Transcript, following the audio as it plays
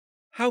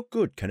how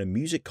good can a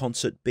music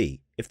concert be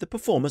if the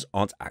performers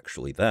aren't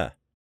actually there?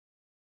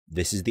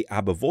 This is the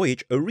ABBA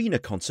Voyage Arena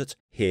concert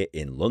here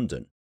in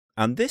London,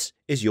 and this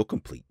is your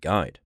complete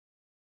guide.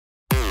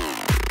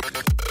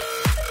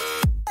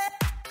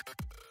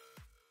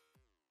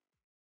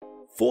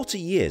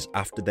 "40 years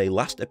after they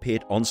last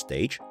appeared on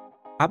stage,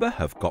 ABBA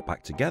have got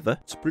back together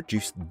to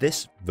produce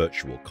this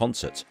virtual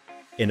concert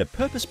in a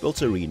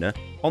purpose-built arena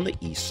on the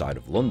east side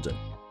of London.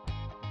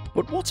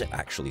 But what's it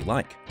actually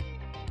like?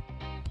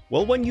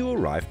 Well, when you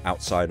arrive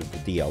outside of the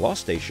DLR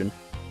station,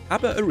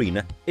 ABBA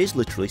Arena is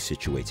literally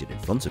situated in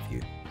front of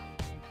you.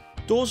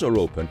 Doors are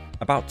open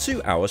about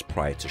 2 hours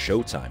prior to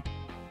showtime,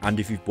 and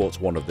if you've bought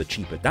one of the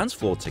cheaper dance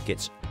floor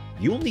tickets,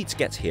 you'll need to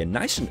get here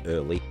nice and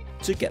early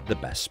to get the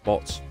best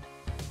spots.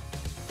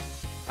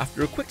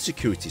 After a quick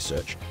security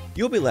search,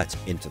 you'll be let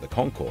into the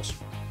concourse.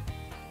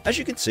 As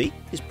you can see,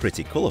 it's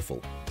pretty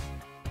colourful.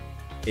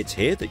 It's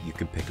here that you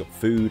can pick up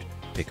food,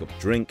 pick up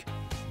drink,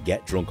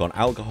 get drunk on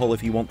alcohol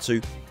if you want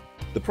to.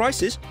 The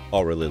prices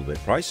are a little bit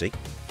pricey.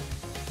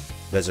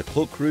 There's a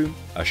cloakroom,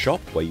 a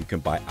shop where you can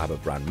buy ABBA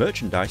brand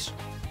merchandise,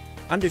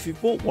 and if you've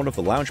bought one of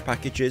the lounge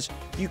packages,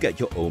 you get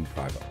your own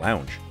private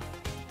lounge.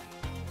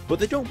 But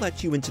they don't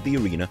let you into the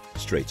arena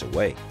straight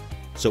away,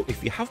 so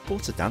if you have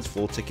bought a dance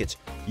floor ticket,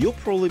 you'll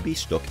probably be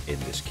stuck in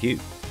this queue.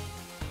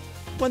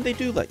 When they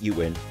do let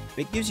you in,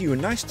 it gives you a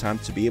nice time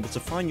to be able to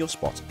find your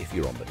spot if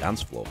you're on the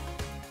dance floor,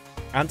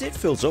 and it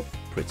fills up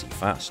pretty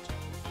fast.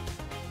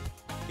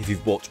 If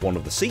you've bought one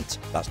of the seats,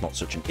 that's not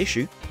such an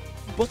issue,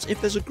 but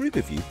if there's a group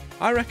of you,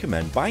 I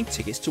recommend buying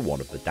tickets to one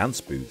of the dance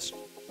booths,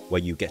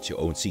 where you get your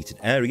own seated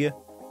area,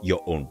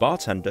 your own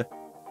bartender,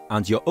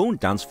 and your own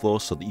dance floor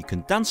so that you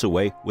can dance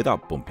away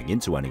without bumping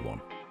into anyone.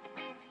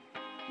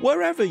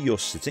 Wherever you're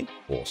sitting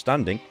or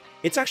standing,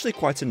 it's actually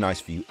quite a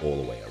nice view all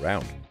the way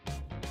around.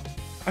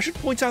 I should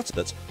point out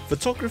that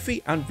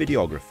photography and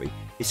videography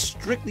is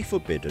strictly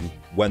forbidden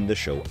when the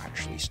show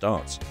actually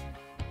starts.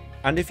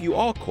 And if you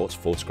are caught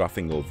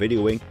photographing or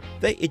videoing,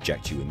 they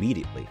eject you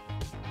immediately.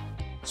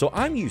 So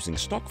I'm using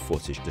stock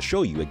footage to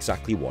show you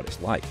exactly what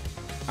it's like.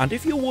 And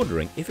if you're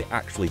wondering if it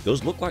actually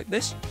does look like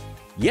this,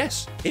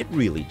 yes, it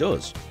really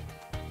does.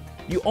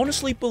 You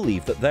honestly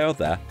believe that they are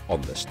there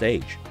on the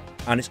stage,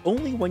 and it's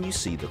only when you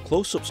see the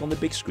close-ups on the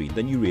big screen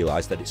then you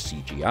realise that it's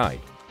CGI.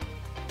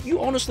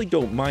 You honestly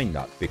don't mind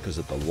that because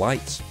of the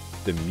lights,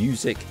 the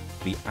music,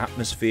 the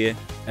atmosphere,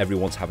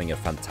 everyone's having a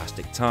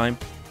fantastic time.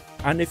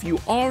 And if you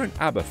are an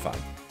ABBA fan,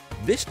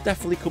 this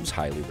definitely comes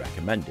highly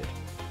recommended.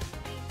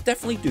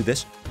 Definitely do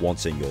this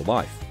once in your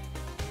life.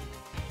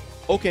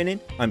 Okay Nin,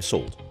 I'm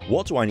sold.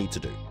 What do I need to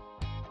do?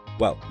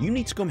 Well, you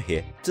need to come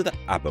here to the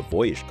ABBA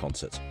Voyage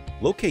concert,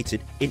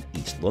 located in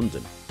East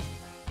London.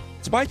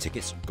 To buy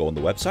tickets, go on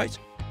the website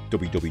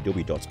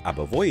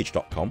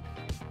www.abbavoyage.com.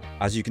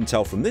 As you can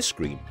tell from this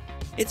screen,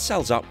 it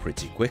sells out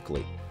pretty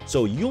quickly,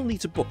 so you'll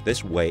need to book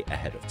this way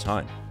ahead of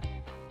time.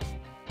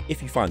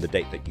 If you find the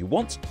date that you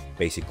want,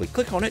 basically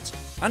click on it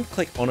and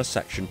click on a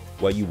section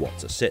where you want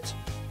to sit.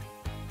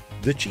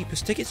 The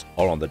cheapest tickets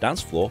are on the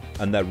dance floor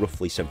and they're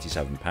roughly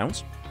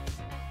 £77.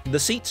 The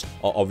seats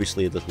are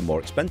obviously a little more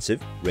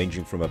expensive,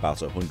 ranging from about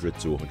 £100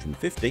 to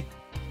 £150,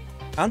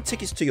 and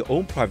tickets to your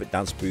own private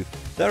dance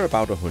booth, they're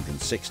about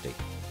 £160.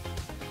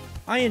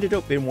 I ended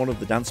up in one of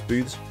the dance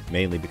booths,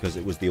 mainly because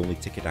it was the only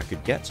ticket I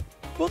could get,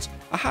 but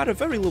I had a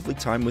very lovely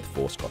time with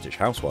 4 Scottish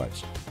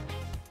housewives.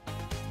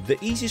 The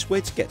easiest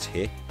way to get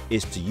here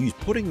is to use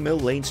Pudding Mill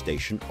Lane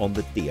Station on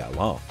the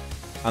DLR,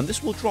 and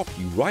this will drop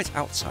you right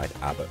outside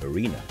ABBA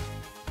Arena.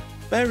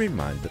 Bear in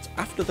mind that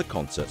after the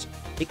concert,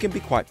 it can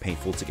be quite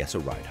painful to get a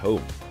ride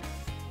home.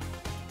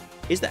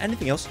 Is there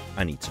anything else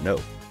I need to know?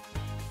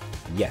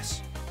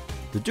 Yes.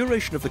 The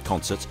duration of the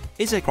concert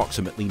is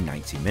approximately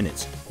 90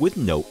 minutes, with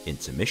no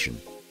intermission.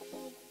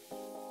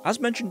 As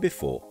mentioned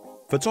before,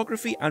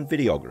 photography and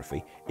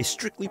videography is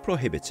strictly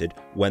prohibited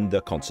when the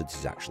concert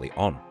is actually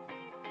on.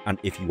 And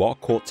if you are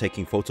caught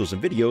taking photos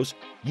and videos,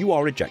 you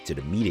are ejected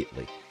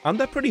immediately, and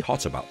they're pretty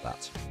hot about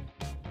that.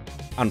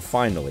 And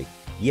finally,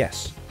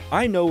 yes,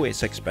 I know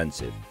it's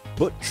expensive,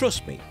 but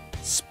trust me,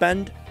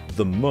 spend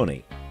the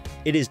money.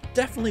 It is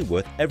definitely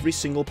worth every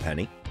single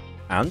penny,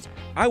 and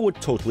I would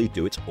totally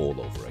do it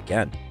all over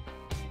again.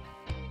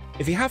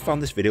 If you have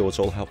found this video at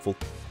all helpful,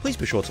 please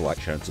be sure to like,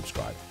 share and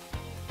subscribe.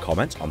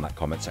 Comment on that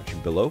comment section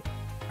below,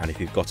 and if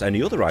you've got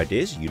any other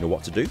ideas, you know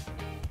what to do.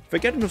 If I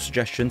get enough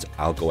suggestions,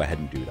 I'll go ahead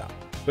and do that.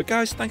 But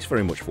guys, thanks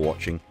very much for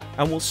watching,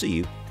 and we'll see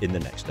you in the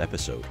next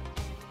episode.